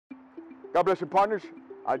God bless you, partners.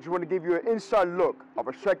 I just want to give you an inside look of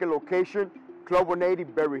our second location, Club 180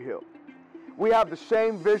 Berry Hill. We have the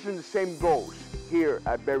same vision, the same goals here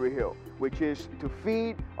at Berry Hill, which is to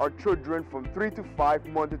feed our children from 3 to 5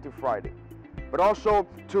 Monday to Friday, but also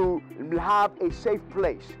to have a safe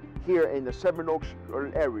place here in the Seven Oaks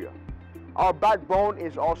area. Our backbone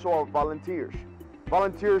is also our volunteers.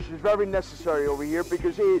 Volunteers is very necessary over here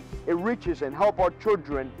because it reaches and help our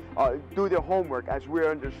children do their homework as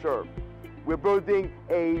we're underserved. We're building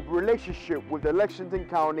a relationship with the Lexington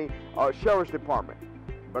County Sheriff's Department,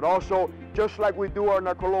 but also just like we do in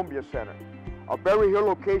our Columbia Center. Our Berry Hill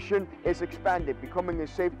location is expanded, becoming a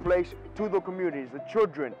safe place to the communities, the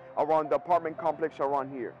children around the apartment complex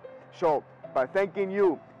around here. So by thanking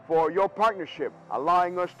you for your partnership,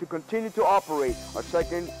 allowing us to continue to operate our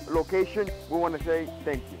second location, we want to say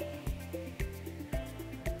thank you.